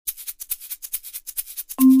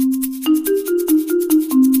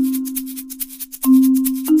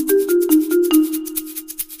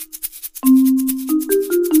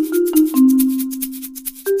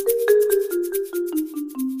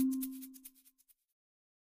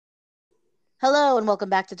Hello and welcome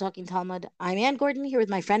back to Talking Talmud. I'm Ann Gordon here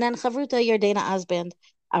with my friend Ann Chavruta, Yardena Osband.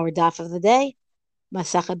 Our daf of the day,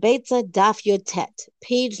 Masacha Beitza, daf Yotet,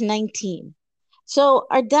 page 19. So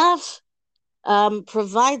our daf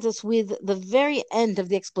provides us with the very end of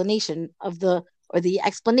the explanation the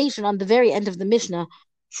explanation on the very end of the Mishnah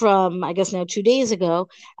from, I guess now 2 days ago,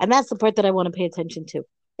 and that's the part that I want to pay attention to.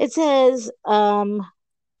 It says,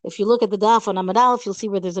 if you look at the daf on Amud Aleph, you'll see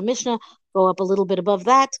where there's a Mishnah. Go up a little bit above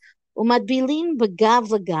that. Umadbilin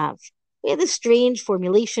b'gav l'gav. We had this strange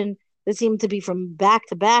formulation that seemed to be from back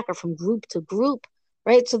to back or from group to group,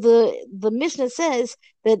 right? So the Mishnah says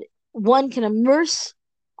that one can immerse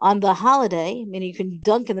on the holiday, meaning you can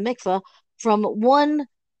dunk in the mikveh from one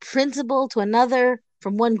principle to another,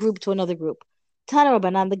 from one group to another group. Tana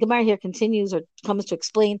Rabbanan, the Gemara here continues or comes to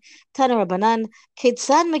explain. Tana Rabbanan,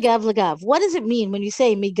 Ketzad megav lagav. What does it mean when you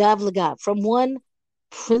say megav lagav, from one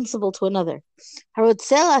principle to another?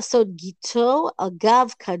 Harotzel asod gito al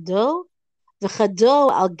gav kado,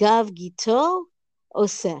 v'chado al gav gito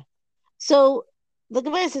oseh. So the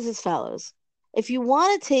Gemara says as follows: if you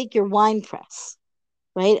want to take your wine press,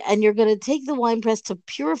 right, and you're going to take the wine press to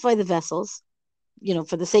purify the vessels,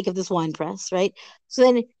 for the sake of this wine press, right? So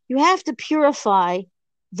then you have to purify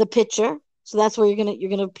the pitcher. So that's where you're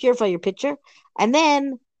gonna purify your pitcher, and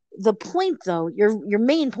then the point, though, your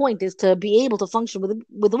main point is to be able to function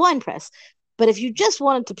with the wine press. But if you just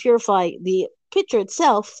wanted to purify the pitcher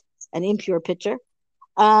itself, an impure pitcher,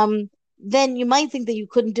 then you might think that you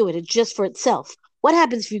couldn't do it. It's just for itself. What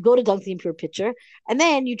happens if you go to dunk the impure pitcher and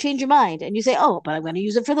then you change your mind and you say, "Oh, but I'm going to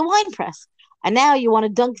use it for the wine press," and now you want to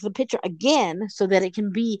dunk the pitcher again so that it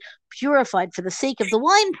can be purified for the sake of the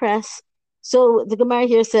wine press? So the Gemara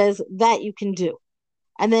here says that you can do.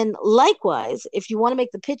 And then likewise, if you want to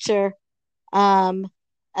make the pitcher um,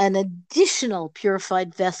 an additional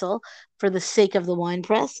purified vessel for the sake of the wine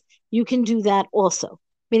press, you can do that also.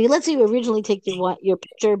 Meaning, let's say you originally take your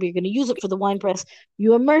pitcher, but you're going to use it for the wine press.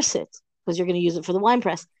 You immerse it because you're going to use it for the wine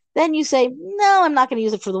press. Then you say, no, I'm not going to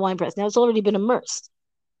use it for the wine press. Now it's already been immersed.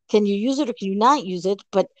 Can you use it or can you not use it?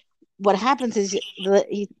 But what happens is, at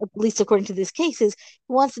least according to this case, is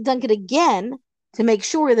he wants to dunk it again to make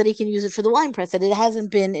sure that he can use it for the wine press, that it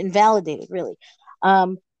hasn't been invalidated, really.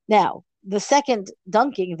 Now, the second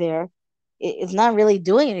dunking there is not really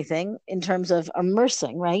doing anything in terms of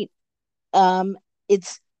immersing, right?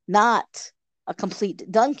 It's not a complete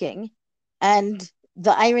dunking. And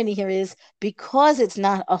the irony here is because it's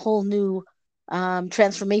not a whole new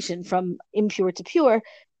transformation from impure to pure,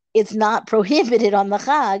 it's not prohibited on the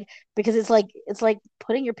Chag because it's like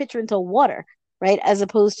putting your pitcher into water, right? As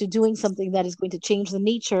opposed to doing something that is going to change the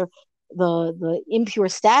nature, the impure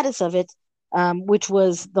status of it, which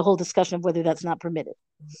was the whole discussion of whether that's not permitted.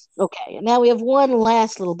 Okay, and now we have one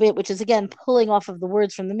last little bit, which is again pulling off of the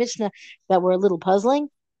words from the Mishnah that were a little puzzling.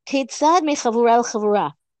 Ketzad mechavura el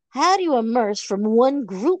chavura. How do you immerse from one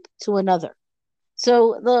group to another?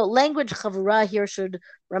 So the language chavura here should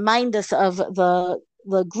remind us of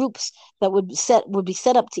the groups that would be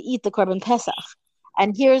set up to eat the korban pesach,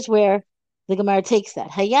 and here's where the Gemara takes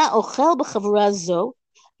that. Haya ochel b'chavura zo,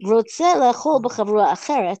 rotze lechol b'chavura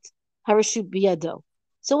acheret, harashut biyado.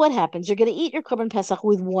 So what happens? You're going to eat your korban pesach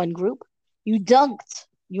with one group. You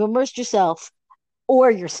immersed yourself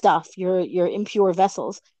or your stuff, your impure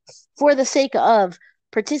vessels, for the sake of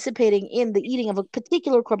participating in the eating of a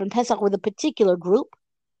particular korban pesach with a particular group.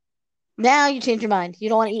 Now you change your mind. You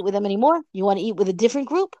don't want to eat with them anymore. You want to eat with a different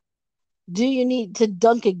group. Do you need to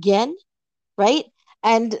dunk again? Right?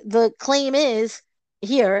 And the claim is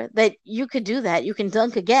here that you could do that. You can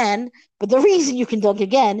dunk again. But the reason you can dunk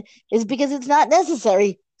again is because it's not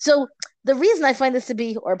necessary. So the reason I find this to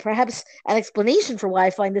be, or perhaps an explanation for why I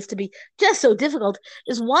find this to be just so difficult,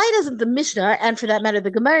 is why doesn't the Mishnah, and for that matter, the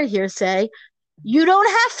Gemara here, say, you don't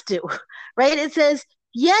have to, right? It says,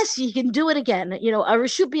 yes, he can do it again. A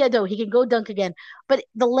Rashut Biyado, he can go dunk again. But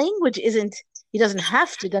the language isn't, he doesn't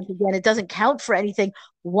have to dunk again. It doesn't count for anything.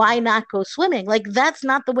 Why not go swimming? Like, that's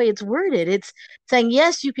not the way it's worded. It's saying,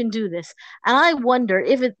 yes, you can do this. And I wonder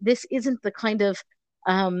if this isn't the kind of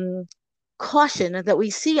caution that we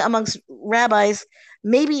see amongst rabbis,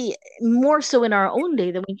 maybe more so in our own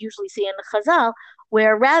day than we usually see in the Chazal,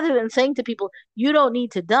 where rather than saying to people, you don't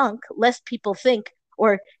need to dunk, lest people think,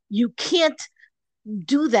 or you can't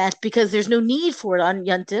do that because there's no need for it on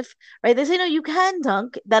Yontif, right? They say, no, you can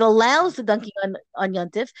dunk. That allows the dunking on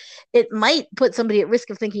Yontif. It might put somebody at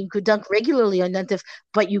risk of thinking you could dunk regularly on Yontif,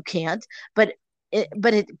 but you can't. But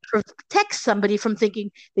it protects somebody from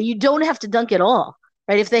thinking that you don't have to dunk at all,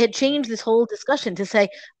 right? If they had changed this whole discussion to say,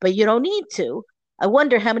 but you don't need to, I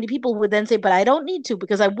wonder how many people would then say, but I don't need to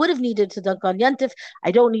because I would have needed to dunk on Yantif.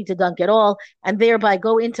 I don't need to dunk at all, and thereby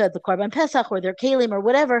go into the Korban Pesach or their Kalim or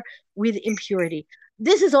whatever with impurity.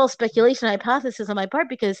 This is all speculation, hypothesis on my part,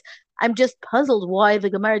 because I'm just puzzled why the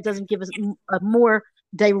Gemara doesn't give us a more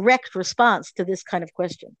direct response to this kind of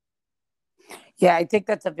question. Yeah, I think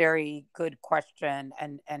that's a very good question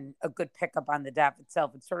and a good pickup on the daf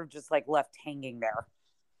itself. It's sort of just like left hanging there.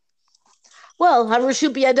 Well,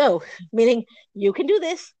 Harushu Biado, meaning you can do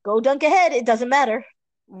this. Go dunk ahead. It doesn't matter.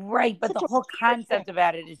 Right, but the whole concept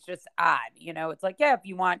about it is just odd. It's like, yeah, if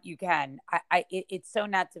you want, you can. It's so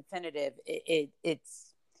not definitive.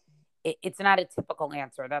 It's not a typical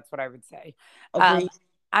answer. That's what I would say. Agreed.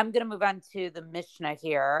 I'm going to move on to the Mishnah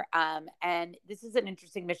here. And this is an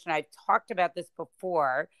interesting Mishnah. I've talked about this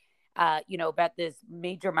before, about this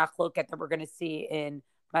major machloket that we're going to see in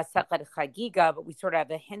Masechet Chagiga, but we sort of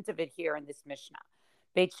have a hint of it here in this Mishnah.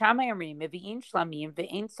 Beit Shammai omrim mevi'in shlamim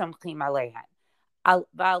ve'ein somchim aleihen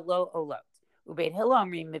va'lo olot. Ubeit Hillel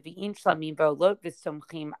omrim mevi'in shlamim ve'olot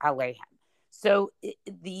v'somchim aleihen. So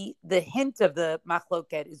the hint of the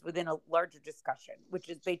machloket is within a larger discussion, which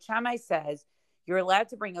is Beit Shammai says you're allowed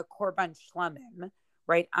to bring a korban shlamim,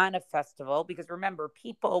 right, on a festival, because remember,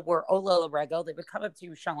 people were ola regel, they would come up to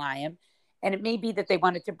Yerushalayim, and it may be that they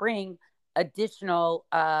wanted to bring additional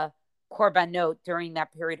korbanot during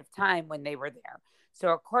that period of time when they were there. So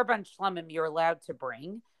a korban shlamim you're allowed to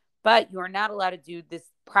bring, but you're not allowed to do this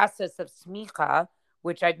process of smicha,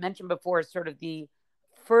 which I've mentioned before is sort of the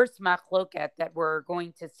first machloket that we're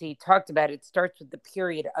going to see talked about. It starts with the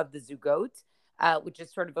period of the zugot, which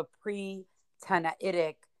is sort of a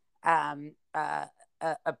pre-Tanaitic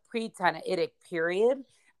period,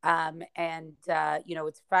 and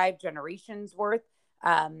it's 5 generations worth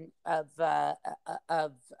again,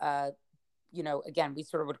 we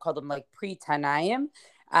sort of would call them like pre-Tanaim,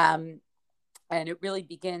 and it really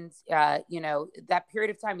begins, that period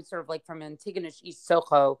of time is sort of like from Antigonish East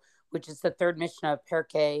Socho, which is the third Mishnah of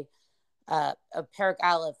Perkei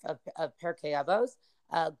Aleph of Perkei Avos,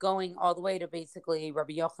 going all the way to basically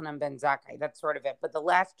Rabbi Yochanan ben Zakkai. That's sort of it. But the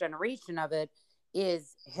last generation of it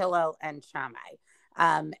is Hillel and Shammai.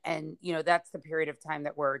 And, that's the period of time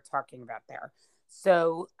that we're talking about there.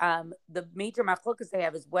 So the major machlokas they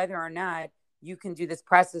have is whether or not you can do this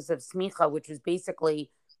process of smicha, which is basically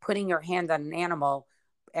putting your hand on an animal.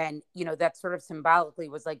 And, that sort of symbolically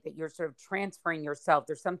was like that you're sort of transferring yourself.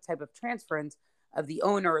 There's some type of transference of the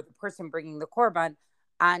owner or the person bringing the korban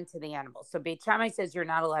onto the animal. So Beit Shammai says you're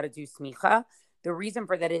not allowed to do smicha. The reason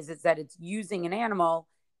for that is that it's using an animal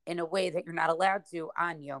in a way that you're not allowed to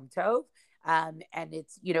on Yom Tov. And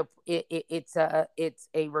it's, it's a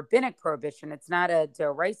rabbinic prohibition. It's not a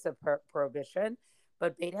d'oraisa prohibition.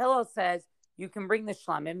 But Beit Hillel says you can bring the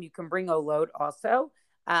shlamim, you can bring olot also.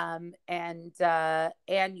 And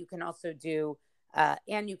you can also do,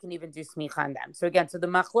 and you can even do smicha on them. So again, so the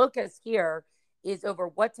machlokas here is over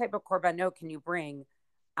what type of korbanot can you bring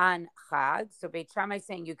on Chag. So Beit Shammai is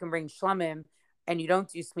saying you can bring shlamim and you don't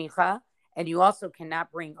do smicha, and you also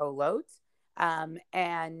cannot bring olot.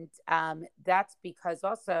 And that's because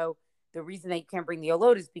also the reason that you can't bring the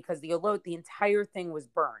olot is because the olot, the entire thing was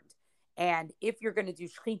burned. And if you're going to do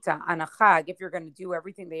shechita on a chag, if you're going to do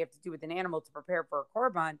everything they have to do with an animal to prepare for a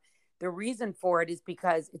korban, the reason for it is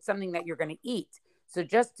because it's something that you're going to eat. So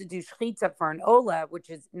just to do shechita for an ola, which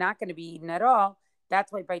is not going to be eaten at all,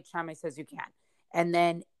 that's why Beit Shammai says you can. And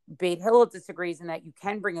then Beit Hillel disagrees in that you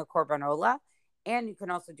can bring a korban ola, and you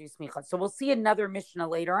can also do smicha. So we'll see another Mishnah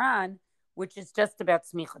later on, which is just about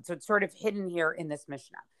smicha. So it's sort of hidden here in this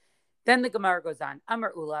Mishnah. Then the Gemara goes on.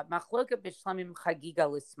 Amar Ula, machloka b'shlamim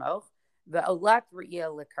chagiga l'smoch, v'olat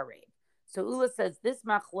re'iyah l'karev. So Ula says this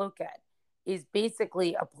machloket is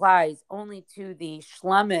basically applies only to the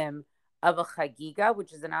shlamim of a chagiga,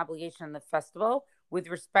 which is an obligation in the festival, with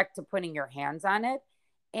respect to putting your hands on it,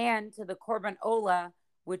 and to the korban ola,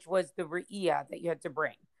 which was the re'iyah that you had to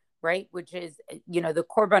bring, right? Which is, the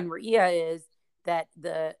korban re'iyah is that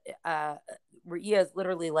the re'iyah is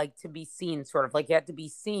literally like to be seen, sort of like you had to be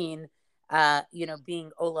seen,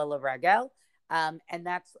 being ola l'ragel, and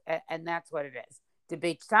that's what it is. The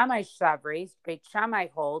Beit Shammai Shavres, Beit Shammai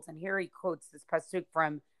holds, and here he quotes this pasuk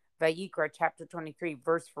from Vayikra chapter 23,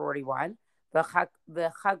 verse 41.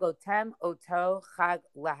 V'chagotem oto chag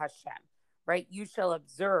laHashem. Right, you shall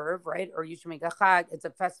observe, right, or you shall make a chag. It's a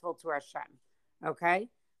festival to Hashem. Okay,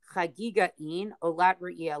 chagiga in olat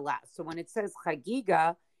re'iyah la. So when it says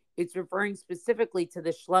chagiga, it's referring specifically to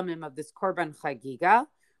the shlamim of this korban chagiga,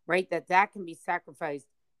 right? That can be sacrificed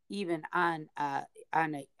even on a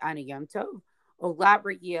yom tov. Olat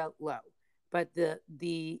re'iyah lo, but the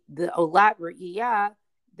olat re'iyah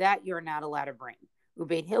that you're not allowed to bring.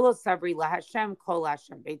 Ubeit Hillel Sabri La Hashem Kol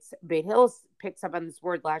Hashem. Beit Hillel picks up on this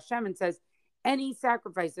word La Hashem and says any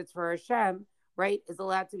sacrifice that's for Hashem, right, is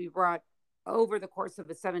allowed to be brought over the course of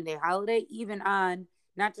a 7-day holiday, even on,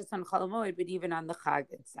 not just on Chol Hamoed, but even on the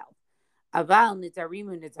Chag itself. Aval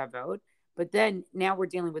Nidarimu Nidavot. But then now we're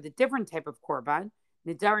dealing with a different type of korban.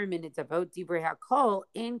 Nidarim and Nidavot, Divrei HaKol,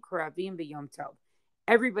 in Karavim B'Yom Tov.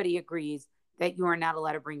 Everybody agrees that you are not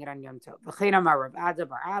allowed to bring it on Yom Tov. V'chein amar Rav Ada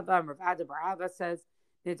bar Abba, Rav Ada bar Abba says,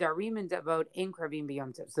 Nidarim and Nidavot, in Karavim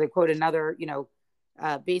B'Yom Tov. So they quote another,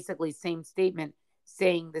 basically same statement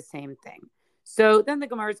saying the same thing. So then the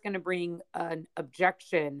Gemara is going to bring an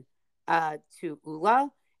objection to Ula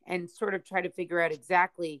and sort of try to figure out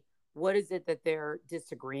exactly what is it that they're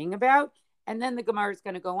disagreeing about. And then the Gemara is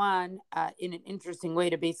going to go on in an interesting way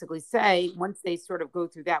to basically say, once they sort of go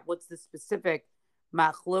through that, what's the specific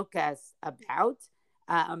machlokas about?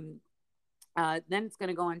 Then it's going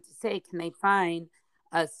to go on to say, can they find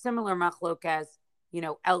a similar machlokas,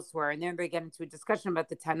 elsewhere? And then they get into a discussion about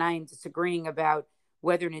the Tanaim disagreeing about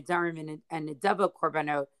whether Nidarim and Nidava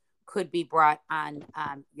korbanot could be brought on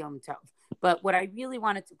Yom Tov. But what I really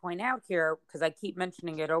wanted to point out here, because I keep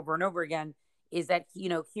mentioning it over and over again, is that,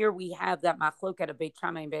 here we have that machloket of Beit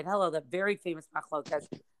Shammai and Beit Hillel, that very famous machloket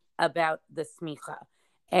about the smicha.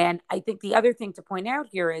 And I think the other thing to point out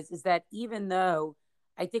here is that even though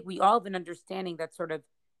I think we all have an understanding that sort of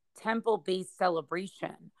temple-based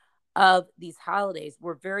celebration of these holidays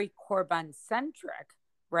were very korban-centric,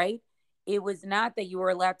 right? It was not that you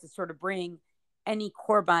were allowed to sort of bring any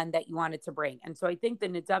korban that you wanted to bring. And so I think the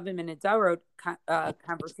Nidavim and Nidarot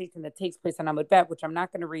conversation that takes place on Amud Bet, which I'm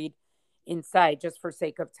not going to read inside just for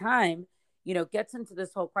sake of time, gets into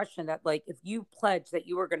this whole question that, like, if you pledge that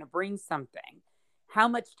you are going to bring something, how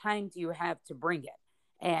much time do you have to bring it?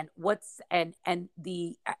 And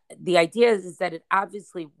the idea is that it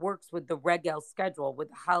obviously works with the regel schedule, with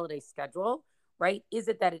the holiday schedule, right? Is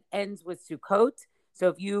it that it ends with Sukkot? So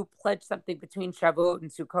if you pledge something between Shavuot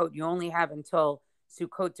and Sukkot, you only have until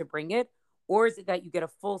Sukkot to bring it? Or is it that you get a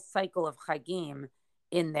full cycle of Chagim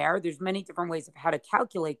in there? There's many different ways of how to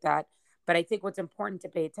calculate that. But I think what's important to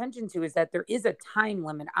pay attention to is that there is a time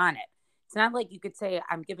limit on it. It's not like you could say,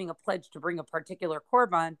 I'm giving a pledge to bring a particular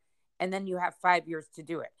korban, and then you have 5 years to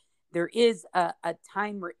do it. There is a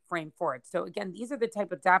time frame for it. So again, these are the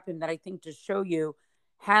type of dapim that I think just show you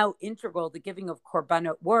how integral the giving of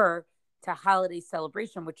korbanot were to holiday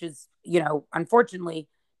celebration, which is, unfortunately,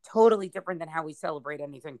 totally different than how we celebrate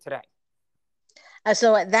anything today.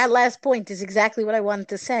 So that last point is exactly what I wanted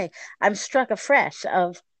to say. I'm struck afresh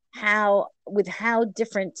of how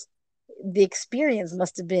different the experience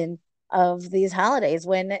must have been of these holidays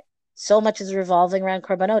when so much is revolving around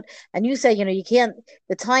korbanot. And you say, you can't,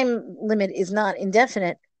 the time limit is not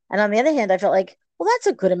indefinite. And on the other hand, I felt like, well, that's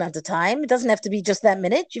a good amount of time. It doesn't have to be just that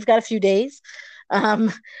minute. You've got a few days.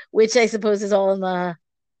 Which I suppose is all in the,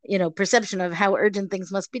 perception of how urgent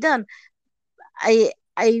things must be done. I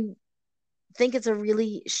think it's a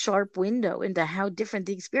really sharp window into how different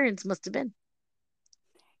the experience must have been.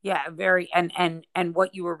 Yeah, very, and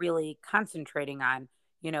what you were really concentrating on,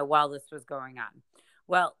 while this was going on.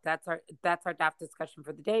 Well, that's our DAF discussion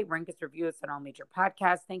for the day. Rank us, review us on all major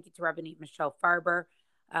podcasts. Thank you to Rabbanit Michelle Farber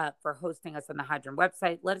for hosting us on the Hadran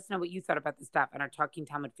website. Let us know what you thought about this stuff on our Talking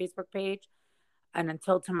Talmud Facebook page. And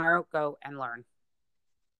until tomorrow, go and learn.